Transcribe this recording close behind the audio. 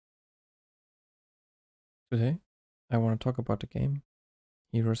Today, I want to talk about the game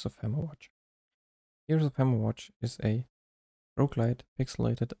Heroes of Hammerwatch. Heroes of Hammerwatch is a roguelite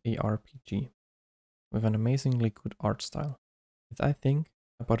pixelated ARPG with an amazingly good art style. If I think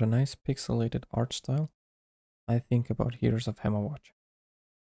about a nice pixelated art style, I think about Heroes of Hammerwatch.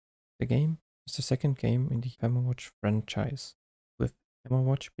 The game is the second game in the Hammerwatch franchise, with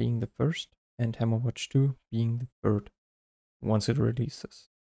Hammerwatch being the first and Hammerwatch 2 being the third once it releases.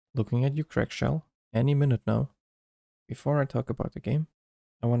 Looking at you, Crackshell, any minute now. Before I talk about the game,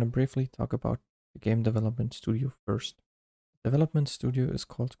 I want to briefly talk about the game development studio first. The development studio is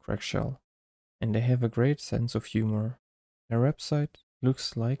called Crackshell, and they have a great sense of humor. Their website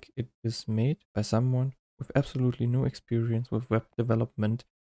looks like it is made by someone with absolutely no experience with web development,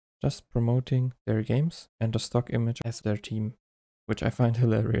 just promoting their games and a stock image as their team, which I find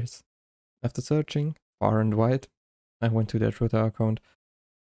hilarious. After searching far and wide, I went to their Twitter account.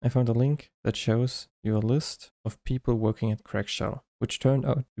 I found a link that shows you a list of people working at Crackshell, which turned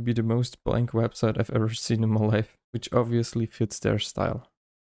out to be the most blank website I've ever seen in my life, which obviously fits their style.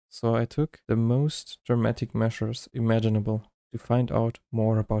 So I took the most dramatic measures imaginable to find out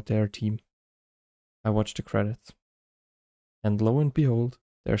more about their team. I watched the credits. And lo and behold,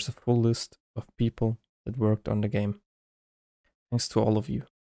 there's a full list of people that worked on the game. Thanks to all of you.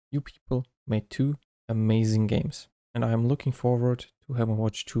 You people made 2 amazing games, and I am looking forward to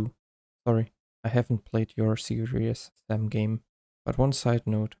Hammerwatch 2. Sorry, I haven't played your Serious Sam game. But one side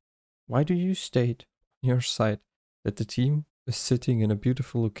note, why do you state on your site that the team is sitting in a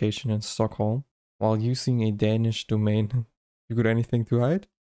beautiful location in Stockholm while using a Danish domain? You got anything to hide?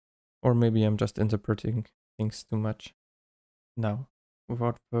 Or maybe I'm just interpreting things too much. Now,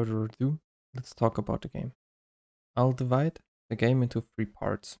 without further ado, let's talk about the game. I'll divide the game into 3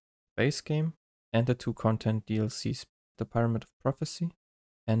 parts: base game and the 2 content DLCs, the Pyramid of Prophecy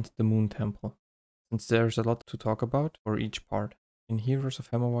and the Moon Temple, since there's a lot to talk about for each part. In Heroes of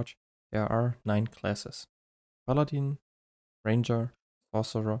Hammerwatch, there are 9 classes: Paladin, Ranger,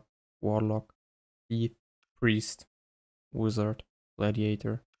 Sorcerer, Warlock, Thief, Priest, Wizard,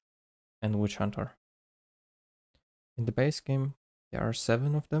 Gladiator, and Witch Hunter. In the base game, there are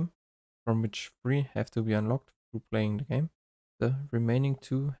 7 of them, from which 3 have to be unlocked through playing the game. The remaining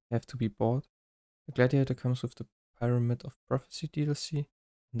 2 have to be bought. The Gladiator comes with the Pyramid of Prophecy DLC,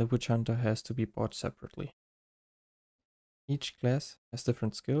 and the Witch Hunter has to be bought separately. Each class has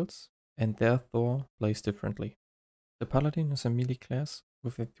different skills, and therefore plays differently. The Paladin is a melee class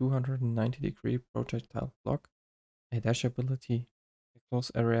with a 290-degree projectile block, a dash ability, a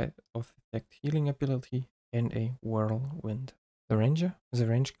close area of effect healing ability, and a whirlwind. The Ranger is a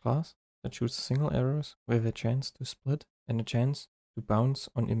ranged class that shoots single arrows with a chance to split and a chance to bounce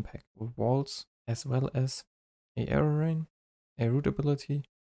on impact with walls, as well as a arrow rain, a root ability,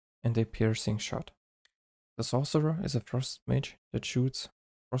 and a piercing shot. The Sorcerer is a frost mage that shoots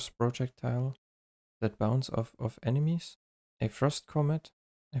frost projectile that bounce off of enemies, a frost comet,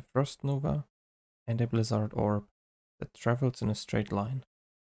 a frost nova, and a blizzard orb that travels in a straight line.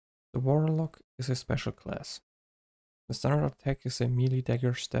 The Warlock is a special class. The standard attack is a melee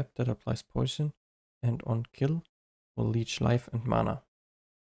dagger stab that applies poison and on kill will leech life and mana.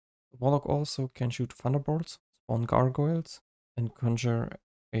 The Warlock also can shoot thunderbolts, spawn gargoyles, and conjure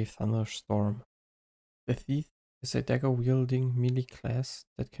a thunderstorm. The Thief is a dagger-wielding melee class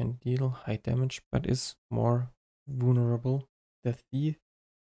that can deal high damage but is more vulnerable. The Thief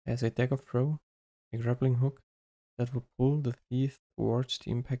has a dagger throw, a grappling hook that will pull the thief towards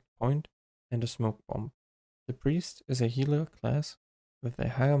the impact point, and a smoke bomb. The Priest is a healer class with a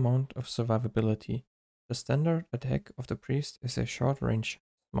high amount of survivability. The standard attack of the Priest is a short-range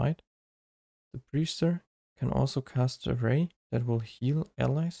smite. The Priester can also cast a ray that will heal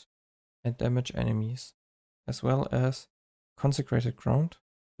allies and damage enemies, as well as Consecrated Ground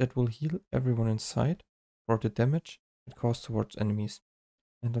that will heal everyone inside for the damage it causes towards enemies.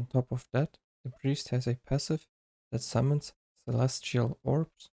 And on top of that, the Priest has a passive that summons celestial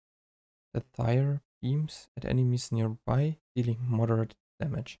orbs that fire beams at enemies nearby, dealing moderate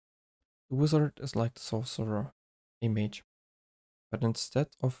damage. The Wizard is like the Sorcerer, a mage, but instead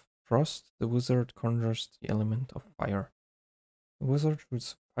of frost, the Wizard conjures the element of fire. The Wizard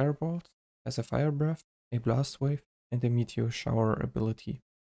shoots fireballs, has a fire breath, a blast wave, and a meteor shower ability,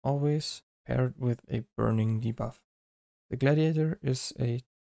 always paired with a burning debuff. The Gladiator is a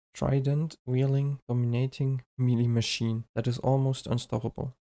trident-wielding, dominating melee machine that is almost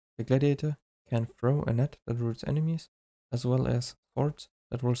unstoppable. The Gladiator can throw a net that roots enemies, as well as swords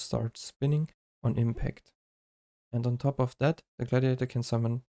that will start spinning on impact. And on top of that, the Gladiator can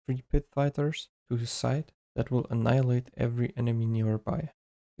summon 3 pit fighters to his side that will annihilate every enemy nearby.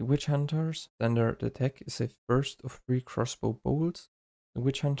 The Witch Hunter's standard attack is a burst of 3 crossbow bolts. The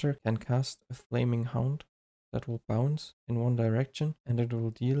Witch Hunter can cast a Flaming Hound that will bounce in one direction, and it will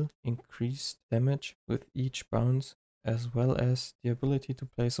deal increased damage with each bounce, as well as the ability to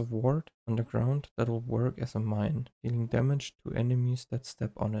place a ward on the ground that will work as a mine, dealing damage to enemies that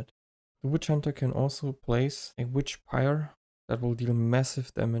step on it. The Witch Hunter can also place a Witch Pyre that will deal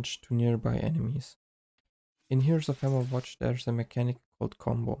massive damage to nearby enemies. In Heroes of Hammerwatch there's a mechanic called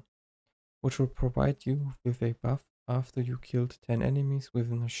Combo, which will provide you with a buff after you killed 10 enemies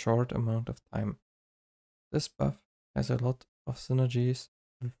within a short amount of time. This buff has a lot of synergies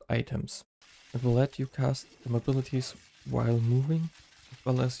with items. It will let you cast the abilities while moving, as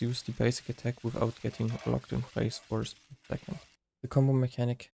well as use the basic attack without getting locked in place for a split second. The combo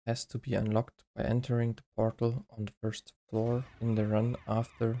mechanic has to be unlocked by entering the portal on the first floor in the run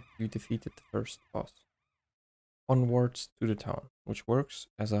after you defeated the first boss. Onwards to the town, which works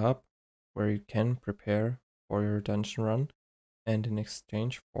as a hub where you can prepare for your dungeon run and in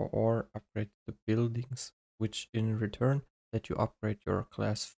exchange for ore upgrade the buildings, which in return let you upgrade your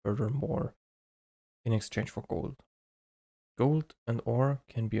class furthermore in exchange for gold. Gold and ore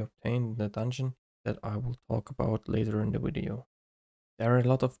can be obtained in the dungeon that I will talk about later in the video. There are a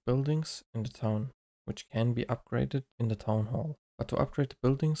lot of buildings in the town which can be upgraded in the town hall, but to upgrade the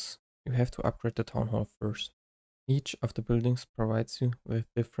buildings you have to upgrade the town hall first. Each of the buildings provides you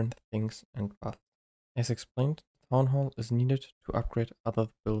with different things and buffs. As explained, the town hall is needed to upgrade other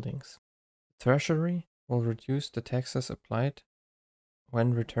buildings. The Treasury will reduce the taxes applied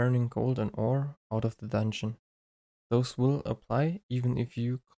when returning gold and ore out of the dungeon. Those will apply even if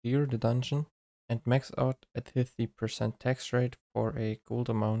you clear the dungeon and max out at 50% tax rate for a gold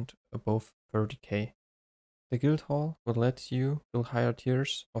amount above 30k. The guild hall will let you build higher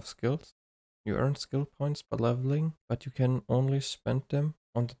tiers of skills. You earn skill points by leveling, but you can only spend them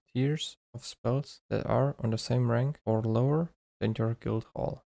on the tiers of spells that are on the same rank or lower than your guild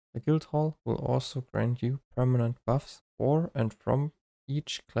hall. The guild hall will also grant you permanent buffs for and from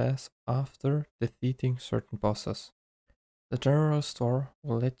each class after defeating certain bosses. The general store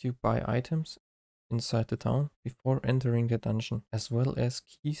will let you buy items inside the town before entering the dungeon, as well as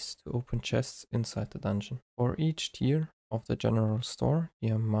keys to open chests inside the dungeon. For each tier of the general store, the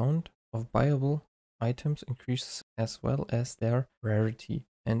amount of buyable items increases as well as their rarity,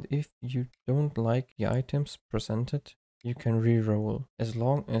 and if you don't like the items presented, you can re-roll, as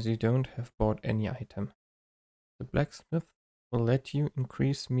long as you don't have bought any item. The Blacksmith will let you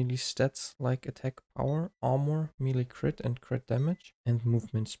increase melee stats like attack power, armor, melee crit and crit damage, and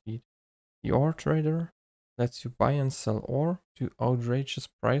movement speed. The Ore Trader lets you buy and sell ore to outrageous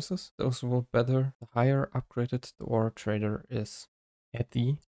prices. Those will better the higher upgraded the Ore Trader is. At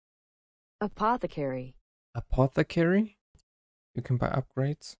the Apothecary, you can buy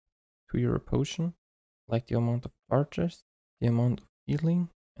upgrades to your potion, like the amount of charges, the amount of healing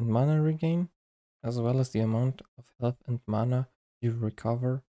and mana regain, as well as the amount of health and mana you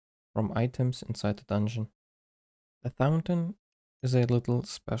recover from items inside the dungeon. The Fountain is a little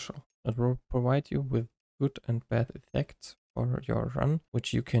special. It will provide you with good and bad effects for your run,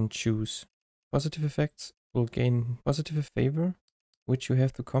 which you can choose. Positive effects will gain positive favor, which you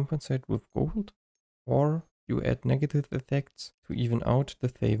have to compensate with gold, or you add negative effects to even out the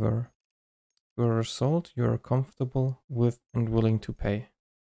favor. To a result you are comfortable with and willing to pay.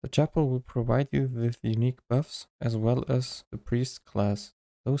 The chapel will provide you with unique buffs as well as the priest class.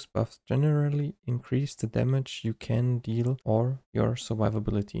 Those buffs generally increase the damage you can deal or your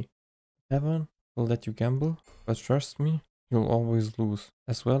survivability. The tavern will let you gamble, but trust me, you'll always lose,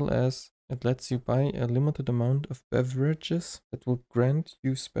 as well as it lets you buy a limited amount of beverages that will grant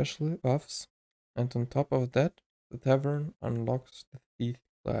you special buffs, and on top of that, the tavern unlocks the thief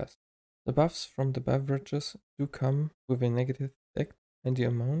class. The buffs from the beverages do come with a negative effect, and the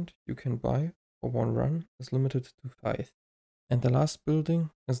amount you can buy for one run is limited to 5. And the last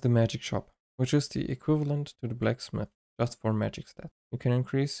building is the magic shop, which is the equivalent to the blacksmith, just for magic stats. You can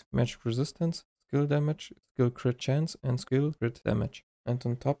increase magic resistance, skill damage, skill crit chance, and skill crit damage. And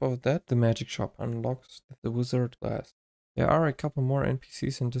on top of that, the magic shop unlocks the wizard class. There are a couple more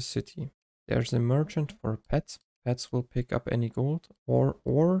NPCs in this city. There's a merchant for pets. Pets will pick up any gold or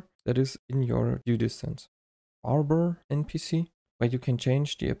ore that is in your due distance. Arbor NPC, where you can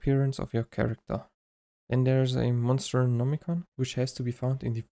change the appearance of your character. Then there's a Monsternomicon, which has to be found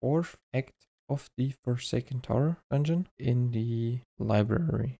in the 4th act of the Forsaken Tower dungeon in the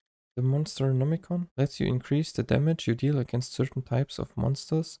library. The Monsternomicon lets you increase the damage you deal against certain types of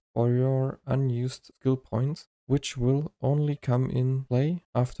monsters for your unused skill points, which will only come in play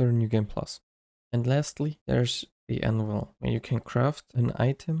after New Game Plus. And lastly, there's a anvil, where you can craft an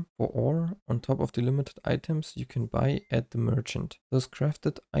item for ore on top of the limited items you can buy at the merchant. Those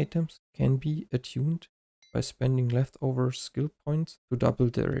crafted items can be attuned by spending leftover skill points to double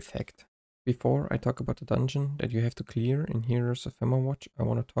their effect. Before I talk about the dungeon that you have to clear in Heroes of Hammerwatch, I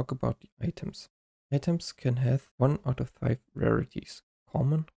want to talk about the items. Items can have 1 out of 5 rarities: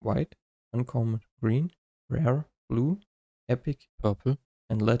 common, white, uncommon, green, rare, blue, epic, purple,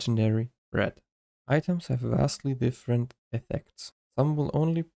 and legendary, red. Items have vastly different effects. Some will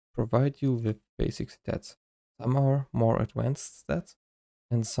only provide you with basic stats, some are more advanced stats,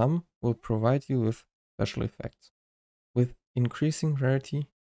 and some will provide you with special effects. With increasing rarity,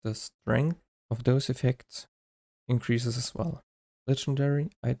 the strength of those effects increases as well.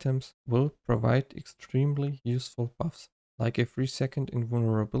 Legendary items will provide extremely useful buffs, like a 3-second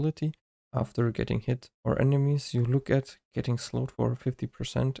invulnerability after getting hit, or enemies you look at getting slowed for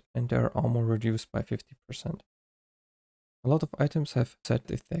 50% and their armor reduced by 50%. A lot of items have set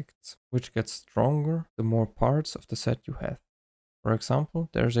effects, which get stronger the more parts of the set you have. For example,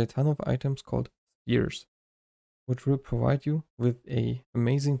 there's a ton of items called spears, which will provide you with an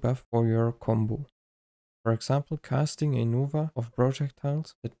amazing buff for your combo. For example, casting a nova of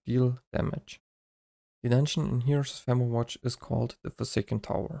projectiles that deal damage. The dungeon in Heroes of Hammerwatch is called the Forsaken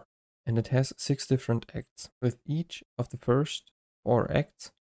Tower, and it has 6 different acts, with each of the first 4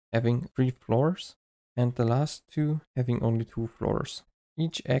 acts having 3 floors, and the last 2 having only 2 floors.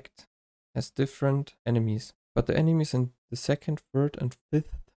 Each act has different enemies, but the enemies in the 2nd, 3rd, and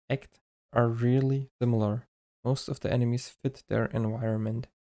 5th act are really similar. Most of the enemies fit their environment.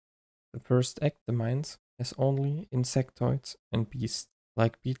 The first act, the mines, has only insectoids and beasts,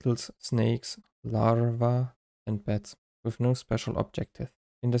 like beetles, snakes, larvae, and bats, with no special objective.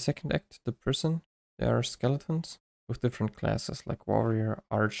 In the 2nd act, the prison, there are skeletons with different classes like warrior,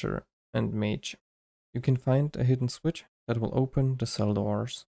 archer, and mage. You can find a hidden switch that will open the cell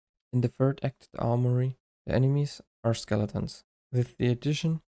doors. In the 3rd act, the armory, the enemies are skeletons, with the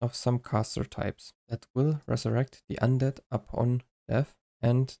addition of some caster types that will resurrect the undead upon death,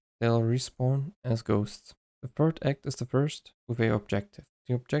 and they'll respawn as ghosts. The 3rd act is the first with an objective.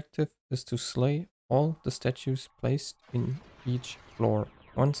 The objective is to slay all the statues placed in each floor.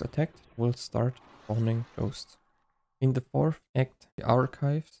 Once attacked, will start spawning ghosts. In the 4th act, the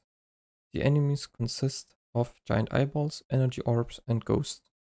archives, the enemies consist of giant eyeballs, energy orbs, and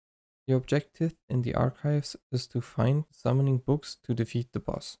ghosts. The objective in the archives is to find summoning books to defeat the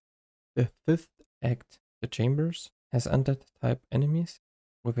boss. The 5th act, the chambers, has undead type enemies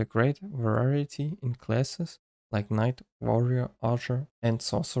with a great variety in classes like knight, warrior, archer, and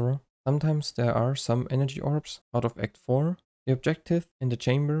sorcerer. Sometimes there are some energy orbs out of act 4. The objective in the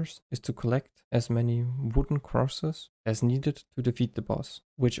chambers is to collect as many wooden crosses as needed to defeat the boss,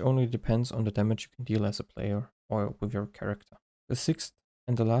 which only depends on the damage you can deal as a player or with your character. The 6th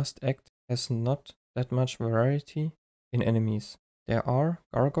and the last act has not that much variety in enemies. There are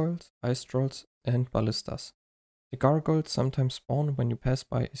gargoyles, ice trolls, and ballistas. The gargoyles sometimes spawn when you pass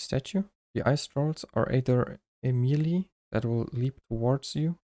by a statue. The ice trolls are either a melee that will leap towards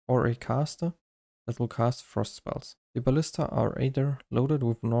you, or a caster that will cast frost spells. The ballista are either loaded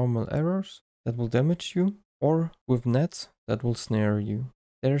with normal arrows that will damage you, or with nets that will snare you.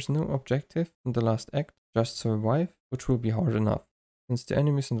 There is no objective in the last act, just survive, which will be hard enough, since the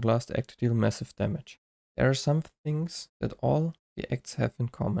enemies in the last act deal massive damage. There are some things that all the acts have in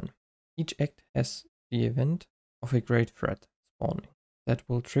common. Each act has the event of a great threat spawning that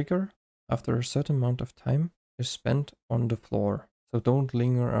will trigger after a certain amount of time is spent on the floor, so don't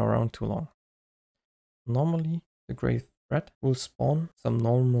linger around too long. Normally, the great threat will spawn some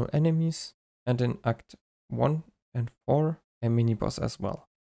normal enemies, and in Act 1 and 4 a mini-boss as well.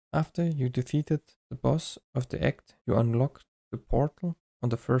 After you defeated the boss of the act, you unlock the portal on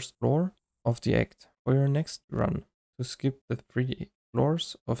the first floor of the act for your next run to skip the 3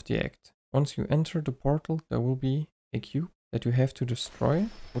 floors of the act. Once you enter the portal, there will be a cube that you have to destroy,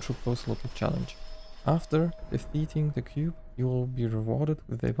 which will pose a little challenge. After defeating the cube, you will be rewarded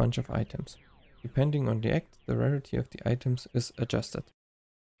with a bunch of items. Depending on the act, the rarity of the items is adjusted.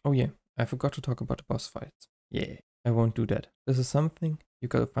 Oh yeah, I forgot to talk about the boss fights. Yeah, I won't do that. This is something you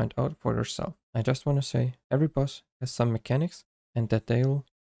gotta find out for yourself. I just wanna say, every boss has some mechanics, and that they'll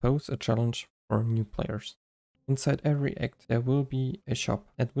pose a challenge for new players. Inside every act there will be a shop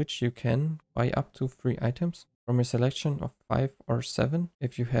at which you can buy up to 3 items from a selection of 5 or 7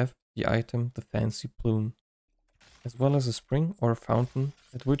 if you have the item the fancy plume, as well as a spring or a fountain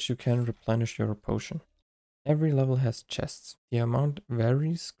at which you can replenish your potion. Every level has chests. The amount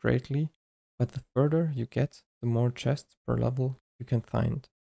varies greatly, but the further you get, the more chests per level you can find.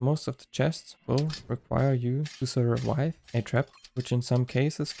 Most of the chests will require you to survive a trap, which in some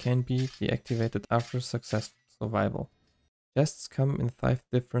cases can be deactivated after successful survival. Chests come in 5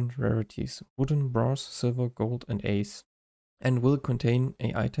 different rarities: wooden, bronze, silver, gold and ace, and will contain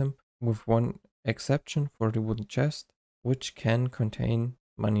an item, with one exception for the wooden chest, which can contain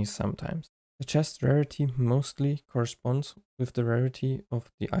money sometimes. The chest rarity mostly corresponds with the rarity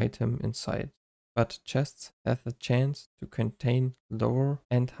of the item inside, but chests have the chance to contain lower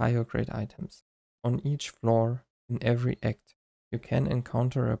and higher grade items. On each floor, in every act, you can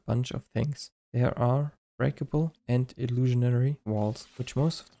encounter a bunch of things. There are breakable and illusionary walls, which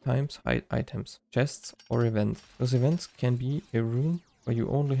most of the times hide items, chests or events. Those events can be a room where you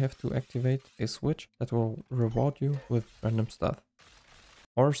only have to activate a switch that will reward you with random stuff,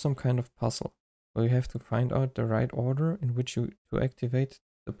 or some kind of puzzle where you have to find out the right order in which to activate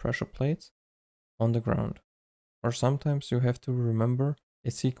the pressure plates on the ground. Or sometimes you have to remember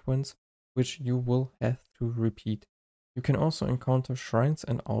a sequence which you will have to repeat. You can also encounter shrines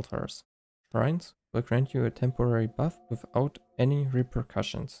and altars. Shrines will grant you a temporary buff without any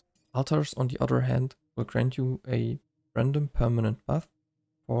repercussions. Altars, on the other hand, will grant you a random permanent buff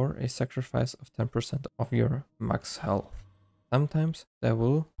for a sacrifice of 10% of your max health. Sometimes there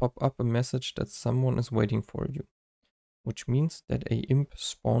will pop up a message that someone is waiting for you, which means that a imp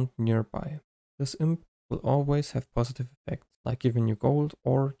spawned nearby. This imp will always have positive effects, like giving you gold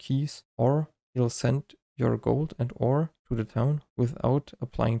or keys, or he'll send your gold and ore to the town without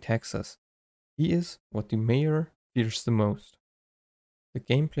applying taxes. He is what the mayor fears the most. The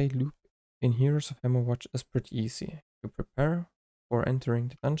gameplay loop in Heroes of Hammerwatch is pretty easy. You prepare for entering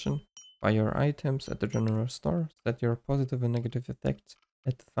the dungeon, buy your items at the general store, set your positive and negative effects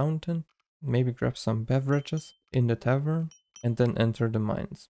at the fountain, maybe grab some beverages in the tavern, and then enter the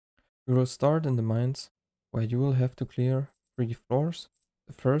mines. You will start in the mines, where you will have to clear 3 floors.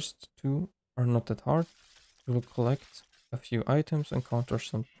 The first 2 are not that hard. You will collect a few items, encounter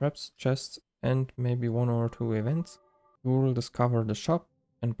some traps, chests, and maybe 1 or 2 events. You will discover the shop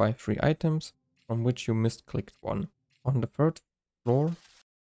and buy 3 items, from which you misclicked 1. On the 3rd floor,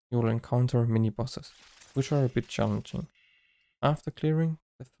 you will encounter mini-bosses, which are a bit challenging. After clearing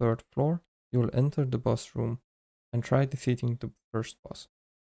the 3rd floor, you will enter the boss room and try defeating the first boss.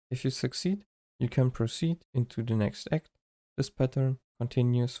 If you succeed, you can proceed into the next act. This pattern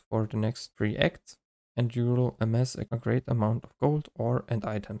continues for the next 3 acts, and you will amass a great amount of gold, ore, and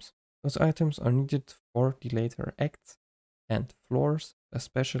items. Those items are needed for the later acts and floors,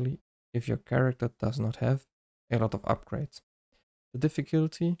 especially if your character does not have a lot of upgrades. The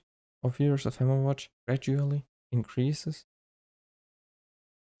difficulty of Heroes of Hammerwatch gradually increases.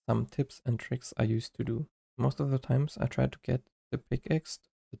 Some tips and tricks I used to do. Most of the times I try to get the pickaxe,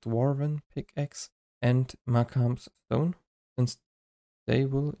 the dwarven pickaxe, and Makam's stone, since they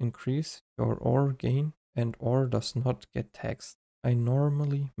will increase your ore gain and ore does not get taxed. I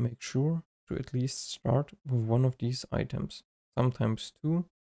normally make sure to at least start with one of these items, sometimes 2,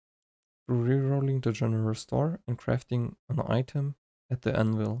 through rerolling the general store and crafting an item at the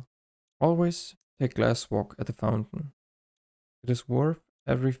anvil. Always take glass walk at the fountain. It is worth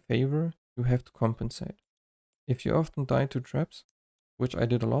every favor you have to compensate. If you often die to traps, which I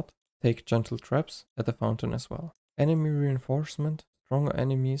did a lot, take gentle traps at the fountain as well. Enemy reinforcement, stronger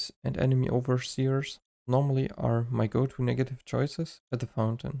enemies, and enemy overseers normally are my go-to negative choices at the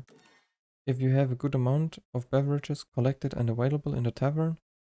fountain. If you have a good amount of beverages collected and available in the tavern,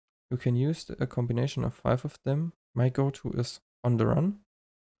 you can use a combination of 5 of them. My go-to is On the Run,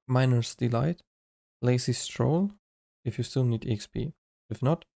 Miner's Delight, Lazy Stroll, if you still need XP. If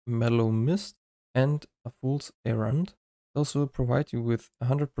not, Mellow Mist and a Fool's Errand. Those will provide you with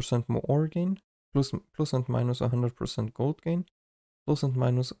 100% more ore gain, plus and minus 100% gold gain, plus and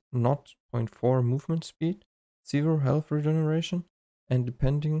minus 0.4 movement speed, 0 health regeneration, and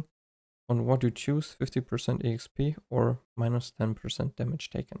depending on what you choose, 50% EXP or minus 10% damage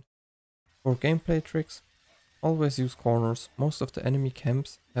taken. For gameplay tricks, always use corners. Most of the enemy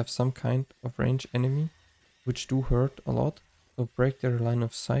camps have some kind of range enemy, which do hurt a lot, so break their line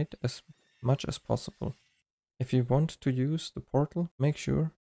of sight as much as possible. If you want to use the portal, make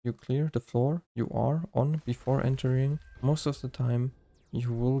sure you clear the floor you are on before entering. Most of the time,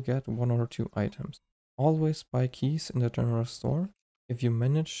 you will get 1 or 2 items. Always buy keys in the general store. If you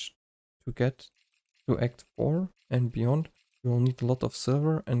manage to get to Act 4 and beyond, you will need a lot of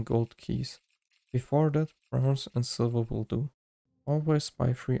silver and gold keys. Before that, bronze and silver will do. Always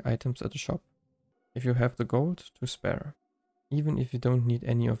buy 3 items at the shop, if you have the gold to spare, even if you don't need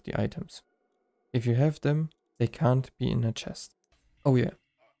any of the items. If you have them, they can't be in a chest. Oh yeah,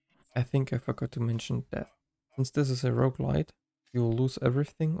 I think I forgot to mention death. Since this is a roguelite, you will lose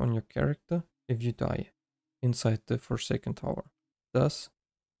everything on your character if you die inside the Forsaken Tower. Thus,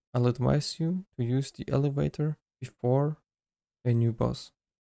 I'll advise you to use the elevator before a new boss.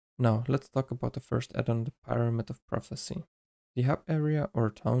 Now, let's talk about the first add-on, the Pyramid of Prophecy. The hub area or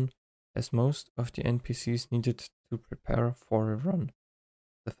town has most of the NPCs needed to prepare for a run.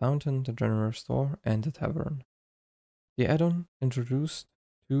 The fountain, the general store, and the tavern. The add-on introduced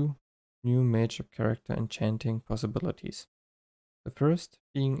two new major character enchanting possibilities. The first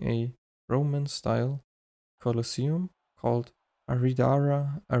being a Roman-style Colosseum called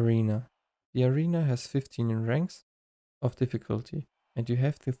Aridara Arena. The arena has 15 ranks of difficulty, and you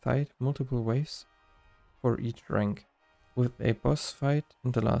have to fight multiple waves for each rank, with a boss fight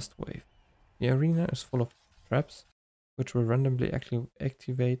in the last wave. The arena is full of traps, which will randomly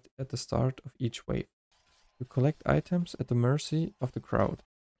activate at the start of each wave. You collect items at the mercy of the crowd.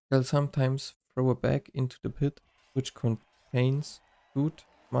 They'll sometimes throw a bag into the pit, which contains food,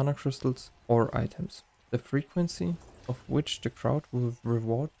 mana crystals, or items. The frequency of which the crowd will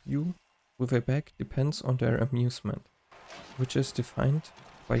reward you with a bag depends on their amusement, which is defined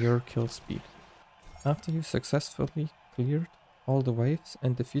by your kill speed. After you successfully cleared all the waves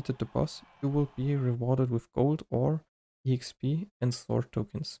and defeated the boss, you will be rewarded with gold or EXP and sword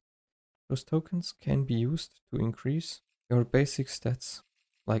tokens. Those tokens can be used to increase your basic stats,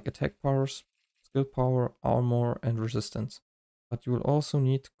 like attack powers, skill power, armor, and resistance, but you will also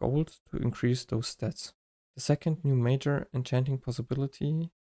need gold to increase those stats. The second new major enchanting possibility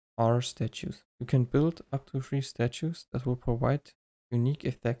are statues. You can build up to 3 statues that will provide unique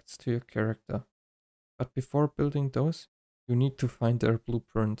effects to your character. But before building those, you need to find their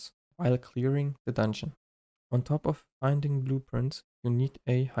blueprints while clearing the dungeon. On top of finding blueprints, you need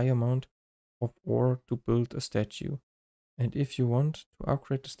a high amount of ore to build a statue. And if you want to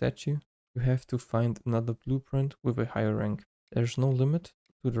upgrade the statue, you have to find another blueprint with a higher rank. There's no limit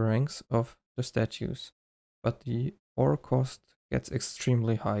to the ranks of the statues, but the ore cost gets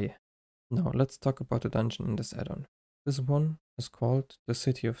extremely high. Now let's talk about the dungeon in this add-on. This one is called the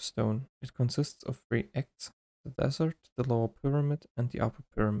City of Stone. It consists of 3 acts: the desert, the lower pyramid, and the upper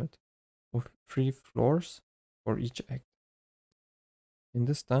pyramid, with 3 floors for each act. In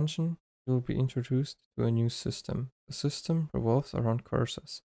this dungeon, you will be introduced to a new system. The system revolves around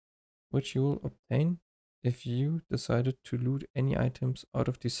curses, which you will obtain if you decided to loot any items out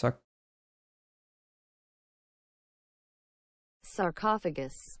of the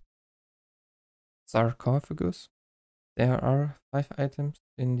Sarcophagus. sarcophagus. There are 5 items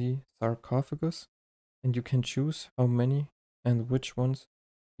in the sarcophagus, and you can choose how many and which ones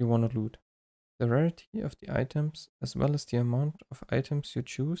you want to loot. The rarity of the items, as well as the amount of items you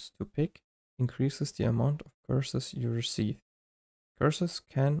choose to pick, increases the amount of curses you receive. Curses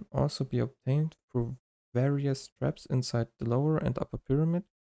can also be obtained through various traps inside the lower and upper pyramid,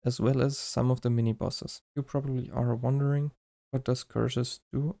 as well as some of the mini-bosses. You probably are wondering, what does curses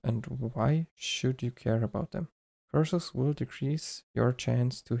do and why should you care about them? Curses will decrease your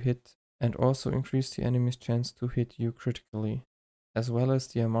chance to hit and also increase the enemy's chance to hit you critically, as well as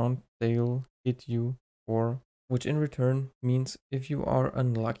the amount they'll hit you for, which in return means if you are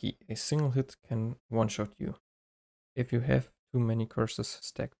unlucky, a single hit can one-shot you if you have too many curses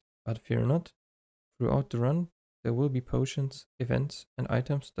stacked. But fear not, throughout the run there will be potions, events, and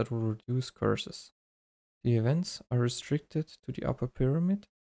items that will reduce curses. The events are restricted to the upper pyramid,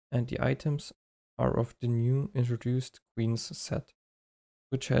 and the items are of the new introduced Queen's set,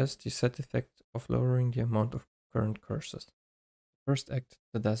 which has the set effect of lowering the amount of current curses. The first act,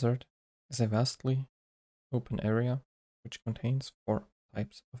 the desert, is a vastly open area which contains 4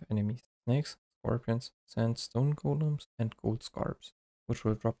 types of enemies: snakes, scorpions, sandstone golems, and gold scarabs, which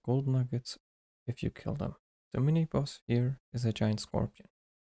will drop gold nuggets if you kill them. The mini-boss here is a giant scorpion.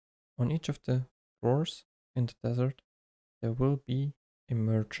 On each of the floors in the desert, there will be a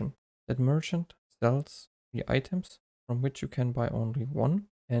merchant. That merchant sells the items, from which you can buy only one,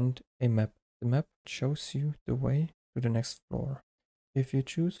 and a map. The map shows you the way to the next floor. If you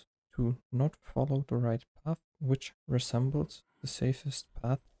choose to not follow the right path, which resembles the safest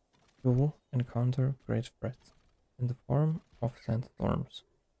path, you will encounter great threats in the form of sandstorms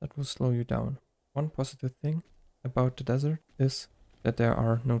that will slow you down. One positive thing about the desert is that there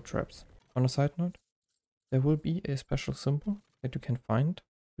are no traps. On a side note, there will be a special symbol that you can find,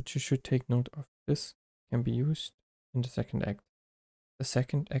 which you should take note of. This can be used in the second act. The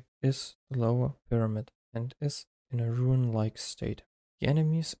second act is the lower pyramid and is in a ruin-like state. The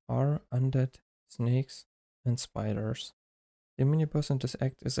enemies are undead, snakes, and spiders. The mini-boss in this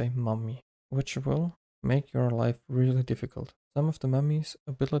act is a mummy, which will make your life really difficult. Some of the mummy's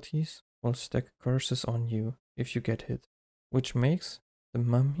abilities will stack curses on you if you get hit. which makes the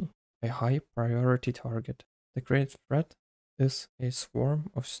mummy a high priority target. The great threat is a swarm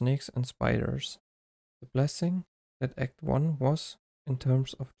of snakes and spiders. The blessing that Act 1 was in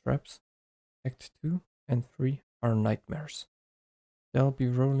terms of traps, Act 2 and 3 are nightmares. There'll be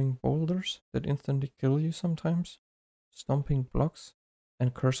rolling boulders that instantly kill you sometimes, stomping blocks,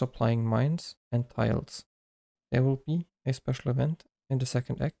 and curse applying mines and tiles. There will be a special event in the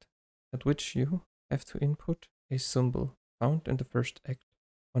second act at which you have to input a symbol found in the first act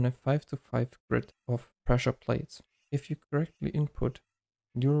on a 5x5 grid of pressure plates. If you correctly input,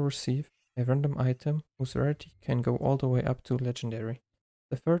 you'll receive a random item whose rarity can go all the way up to legendary.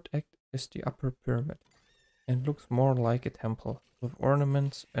 The third act is the upper pyramid and looks more like a temple with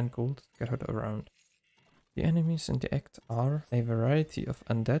ornaments and gold scattered around. The enemies in the act are a variety of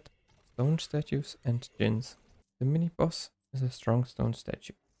undead, stone statues and djinns. The mini-boss is a strong stone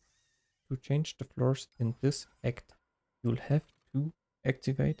statue. To change the floors in this act, you'll have to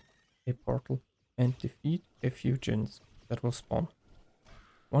activate a portal and defeat a few djinns that will spawn.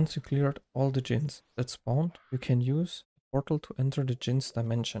 Once you cleared all the djinns that spawned, you can use the portal to enter the djinn's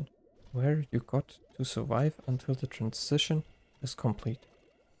dimension, where you got to survive until the transition is complete.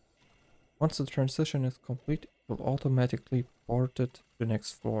 Once the transition is complete, you'll automatically ported to the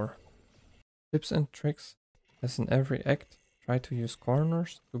next floor. Tips and tricks, as in every act, try to use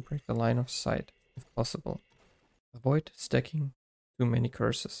corners to break the line of sight, if possible. Avoid stacking too many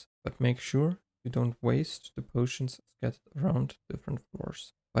curses, but make sure you don't waste the potions scattered around different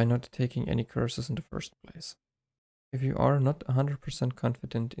floors by not taking any curses in the first place. If you are not 100%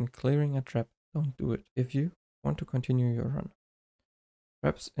 confident in clearing a trap, don't do it if you want to continue your run.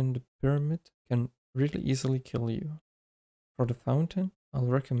 Traps in the pyramid can really easily kill you. For the fountain, I'll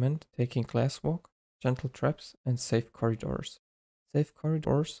recommend taking glass walk, gentle traps, and safe corridors. Safe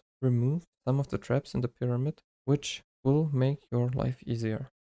corridors remove some of the traps in the pyramid, which will make your life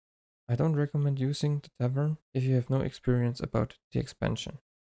easier. I don't recommend using the tavern if you have no experience about the expansion.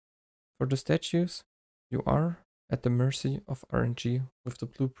 For the statues, you are at the mercy of RNG with the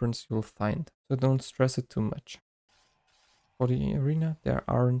blueprints you'll find, so don't stress it too much. For the arena, there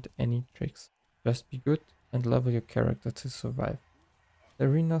aren't any tricks. Just be good and level your character to survive. The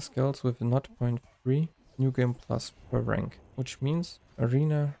arena scales with 0.3 New Game Plus per rank, which means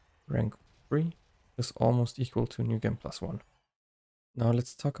arena rank 3 is almost equal to New Game Plus 1. Now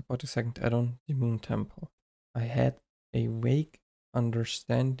let's talk about the second add-on, the Moon Temple. I had a vague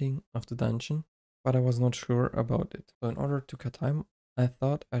understanding of the dungeon, but I was not sure about it. So in order to cut time, I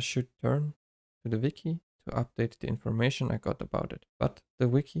thought I should turn to the wiki to update the information I got about it. But the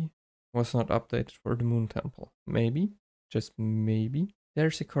wiki was not updated for the Moon Temple. Maybe, just maybe,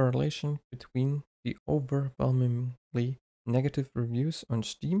 there's a correlation between the overwhelmingly negative reviews on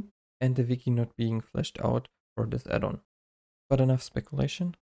Steam and the wiki not being fleshed out for this add-on. But enough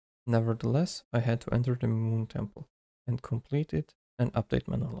speculation. Nevertheless, I had to enter the Moon Temple and complete it and update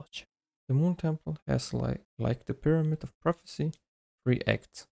my knowledge. The Moon Temple has, like the Pyramid of Prophecy, 3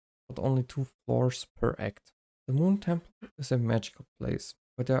 acts, but only 2 floors per act. The Moon Temple is a magical place,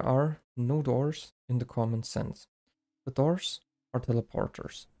 but there are no doors in the common sense. The doors are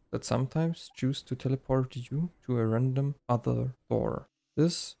teleporters that sometimes choose to teleport you to a random other door.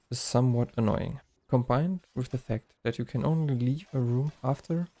 This is somewhat annoying, combined with the fact that you can only leave a room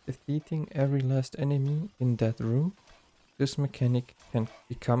after defeating every last enemy in that room. This mechanic can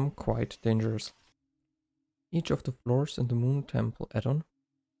become quite dangerous. Each of the floors in the Moon Temple add-on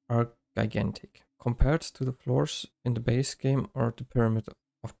are gigantic, compared to the floors in the base game or the Pyramid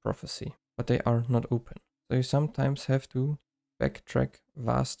of Prophecy, but they are not open, so you sometimes have to backtrack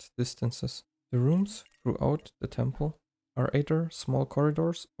vast distances. The rooms throughout the temple are either small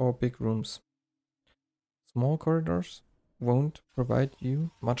corridors or big rooms. Small corridors won't provide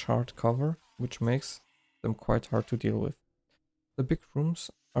you much hard cover, which makes them quite hard to deal with. The big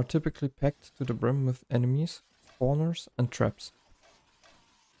rooms are typically packed to the brim with enemies, spawners, and traps.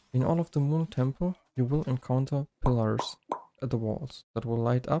 In all of the Moon Temple, you will encounter pillars at the walls that will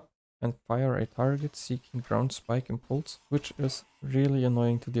light up and fire a target seeking ground spike impulse, which is really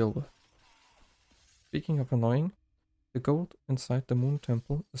annoying to deal with. Speaking of annoying, the gold inside the Moon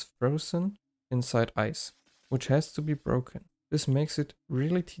Temple is frozen inside ice, which has to be broken. This makes it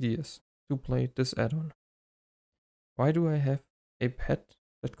really tedious to play this add-on. Why do I have a pet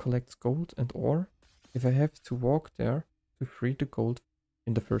that collects gold and ore if I have to walk there to free the gold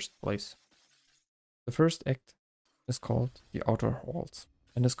in the first place? The first act is called the Outer Halls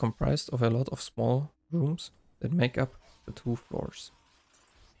and is comprised of a lot of small rooms that make up the 2 floors.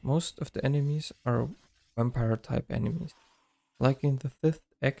 Most of the enemies are vampire type enemies, like in the 5th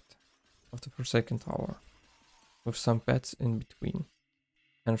act of the Forsaken Tower. with some beds in between,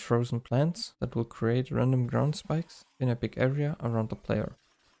 and frozen plants that will create random ground spikes in a big area around the player.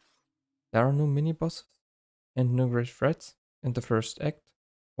 There are no mini-bosses and no great threats in the first act,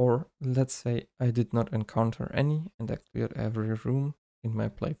 or let's say I did not encounter any and I cleared every room in my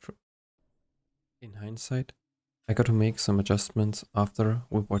playthrough. In hindsight, I got to make some adjustments after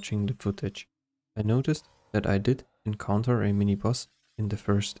watching the footage. I noticed that I did encounter a mini-boss in the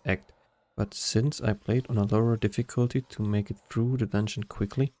first act, but since I played on a lower difficulty to make it through the dungeon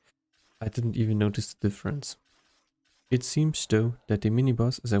quickly, I didn't even notice the difference. It seems though that the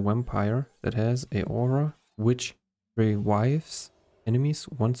mini-boss is a vampire that has an aura which revives enemies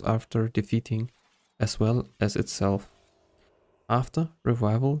once after defeating, as well as itself. After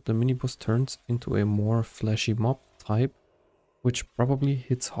revival, the mini-boss turns into a more fleshy mob type, which probably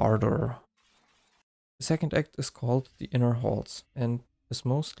hits harder. The second act is called the Inner Halls and is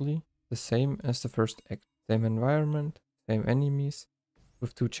mostly the same as the first act. Same environment, same enemies,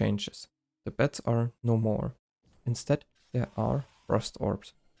 with two changes. The beds are no more. Instead, there are frost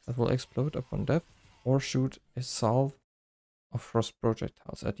orbs that will explode upon death or shoot a salve of frost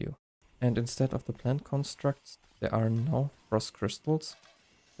projectiles at you. And instead of the plant constructs, there are now frost crystals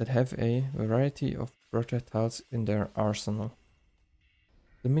that have a variety of projectiles in their arsenal.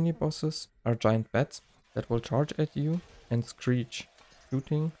 The mini-bosses are giant bats that will charge at you and screech,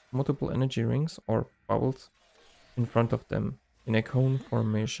 shooting multiple energy rings or bubbles in front of them in a cone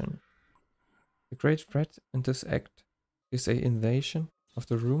formation. The great threat in this act is an invasion of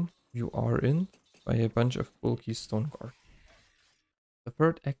the room you are in by a bunch of bulky stone guards. The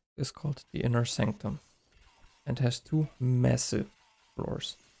third act is called the Inner Sanctum and has two massive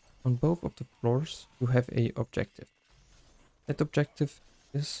floors. On both of the floors you have a objective. That objective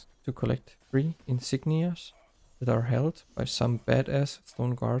is to collect 3 insignias that are held by some badass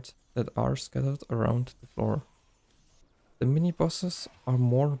stone guards that are scattered around the floor. The mini-bosses are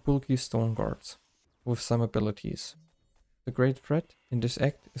more bulky stone guards with some abilities. The great threat in this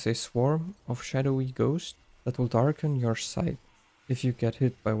act is a swarm of shadowy ghosts that will darken your sight if you get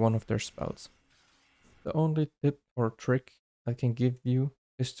hit by one of their spells. The only tip or trick I can give you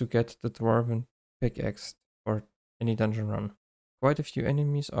is to get the dwarven pickaxe for any dungeon run. Quite a few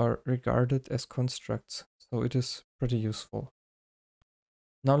enemies are regarded as constructs, so it is pretty useful.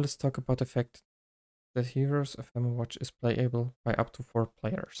 Now let's talk about the fact that Heroes of Hammerwatch is playable by up to 4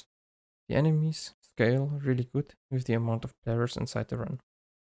 players. The enemies scale really good with the amount of players inside the run.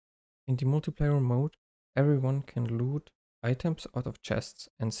 In the multiplayer mode, everyone can loot items out of chests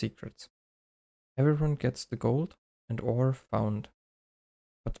and secrets. Everyone gets the gold and ore found,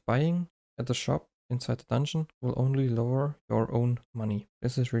 but buying at the shop inside the dungeon will only lower your own money.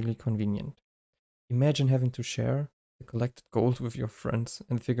 This is really convenient. Imagine having to share the collected gold with your friends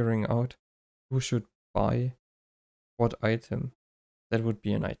and figuring out who should buy what item. That would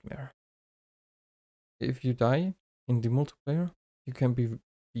be a nightmare. If you die in the multiplayer, you can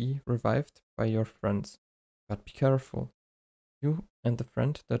be revived by your friends, but be careful. You and the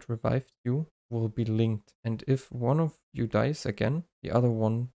friend that revived you will be linked, and if one of you dies again, the other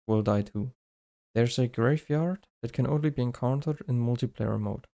one will die too. There's a graveyard that can only be encountered in multiplayer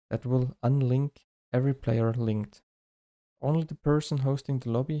mode that will unlink every player linked. Only the person hosting the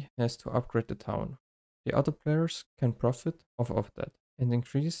lobby has to upgrade the town. The other players can profit off of that and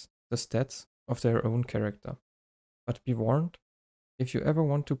increase the stats of their own character. But be warned, if you ever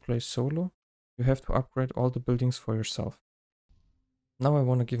want to play solo, you have to upgrade all the buildings for yourself. Now I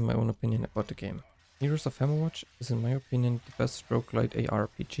want to give my own opinion about the game. Heroes of Hammerwatch is in my opinion the best roguelite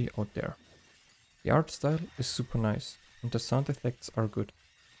ARPG out there. The art style is super nice and the sound effects are good.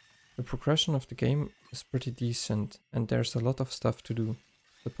 The progression of the game is pretty decent and there's a lot of stuff to do.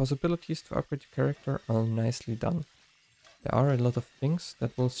 The possibilities to upgrade your character are nicely done. There are a lot of things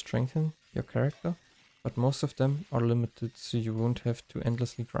that will strengthen your character, but most of them are limited so you won't have to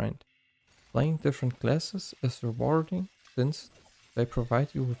endlessly grind. Playing different classes is rewarding since they provide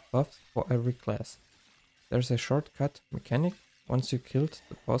you with buffs for every class. There's a shortcut mechanic once you killed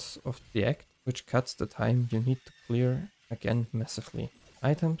the boss of the act, which cuts the time you need to clear again massively.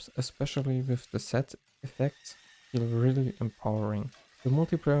 Items, especially with the set effects, feel really empowering. The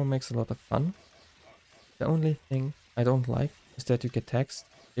multiplayer makes a lot of fun. The only thing I don't like is that you get taxed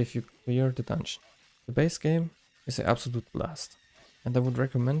if you clear the dungeon. The base game is an absolute blast, and I would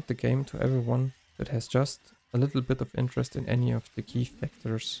recommend the game to everyone that has just a little bit of interest in any of the key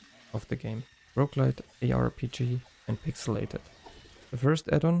factors of the game. Roguelite, ARPG, and pixelated. The first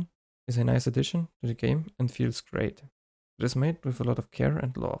add-on is a nice addition to the game and feels great. It is made with a lot of care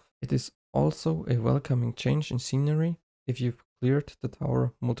and love. It is also a welcoming change in scenery if you've cleared the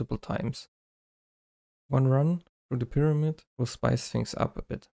tower multiple times. One run through the pyramid will spice things up a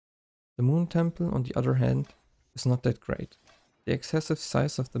bit. The Moon Temple, on the other hand, is not that great. The excessive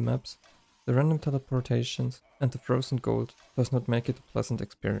size of the maps, the random teleportations, and the frozen gold does not make it a pleasant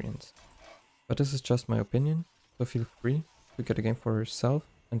experience. But this is just my opinion, so feel free to get a game for yourself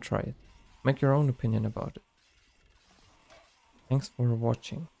and try it. Make your own opinion about it. Thanks for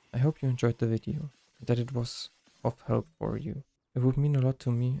watching. I hope you enjoyed the video and that it was of help for you. It would mean a lot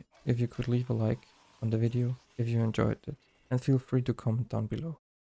to me if you could leave a like on the video if you enjoyed it, and feel free to comment down below.